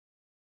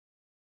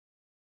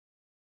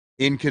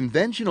In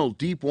conventional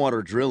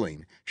deepwater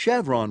drilling,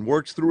 Chevron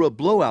works through a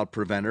blowout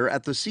preventer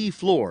at the sea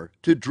floor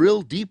to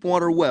drill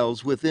deepwater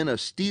wells within a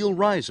steel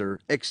riser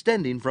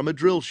extending from a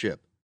drill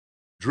ship.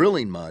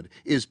 Drilling mud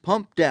is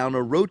pumped down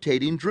a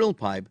rotating drill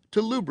pipe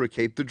to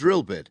lubricate the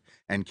drill bit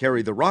and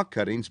carry the rock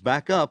cuttings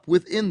back up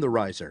within the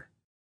riser.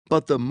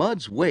 But the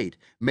mud's weight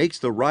makes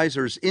the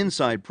riser's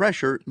inside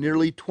pressure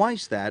nearly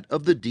twice that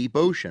of the deep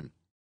ocean.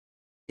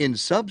 In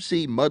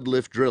subsea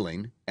mudlift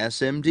drilling,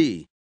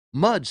 SMD,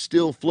 mud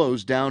still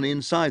flows down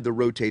inside the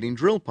rotating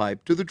drill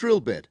pipe to the drill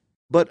bit,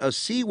 but a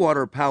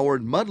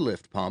seawater-powered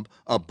mudlift pump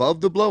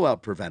above the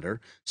blowout preventer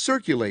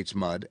circulates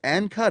mud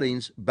and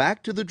cuttings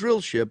back to the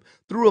drill ship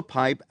through a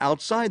pipe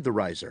outside the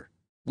riser.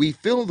 We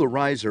fill the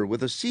riser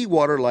with a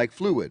seawater-like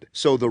fluid,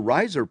 so the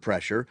riser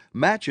pressure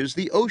matches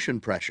the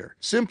ocean pressure,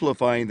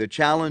 simplifying the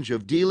challenge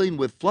of dealing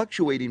with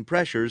fluctuating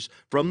pressures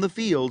from the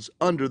fields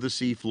under the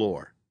sea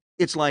floor.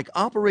 It's like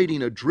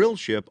operating a drill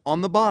ship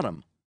on the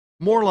bottom,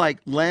 more like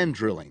land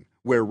drilling,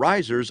 where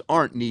risers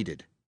aren't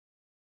needed.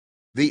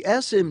 The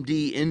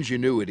SMD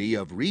ingenuity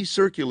of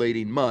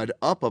recirculating mud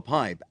up a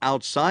pipe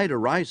outside a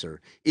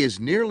riser is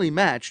nearly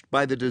matched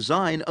by the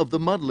design of the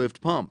mudlift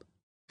pump.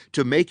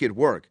 To make it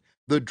work,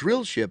 the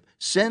drill ship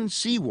sends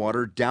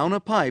seawater down a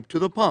pipe to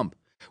the pump,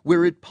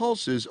 where it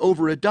pulses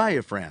over a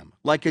diaphragm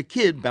like a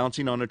kid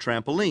bouncing on a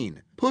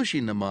trampoline,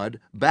 pushing the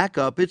mud back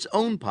up its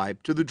own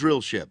pipe to the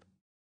drill ship.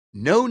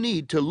 No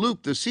need to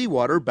loop the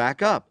seawater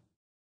back up.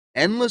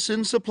 Endless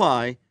in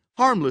supply,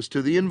 harmless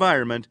to the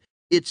environment,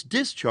 it's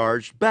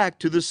discharged back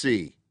to the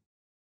sea.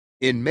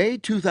 In May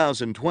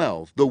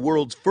 2012, the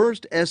world's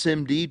first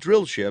SMD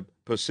drill ship,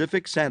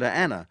 Pacific Santa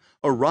Ana,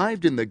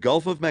 arrived in the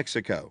Gulf of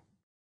Mexico.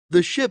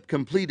 The ship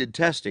completed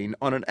testing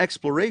on an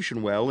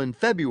exploration well in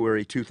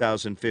February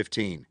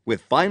 2015,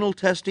 with final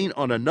testing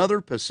on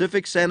another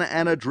Pacific Santa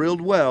Ana drilled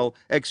well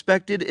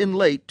expected in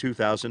late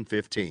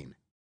 2015.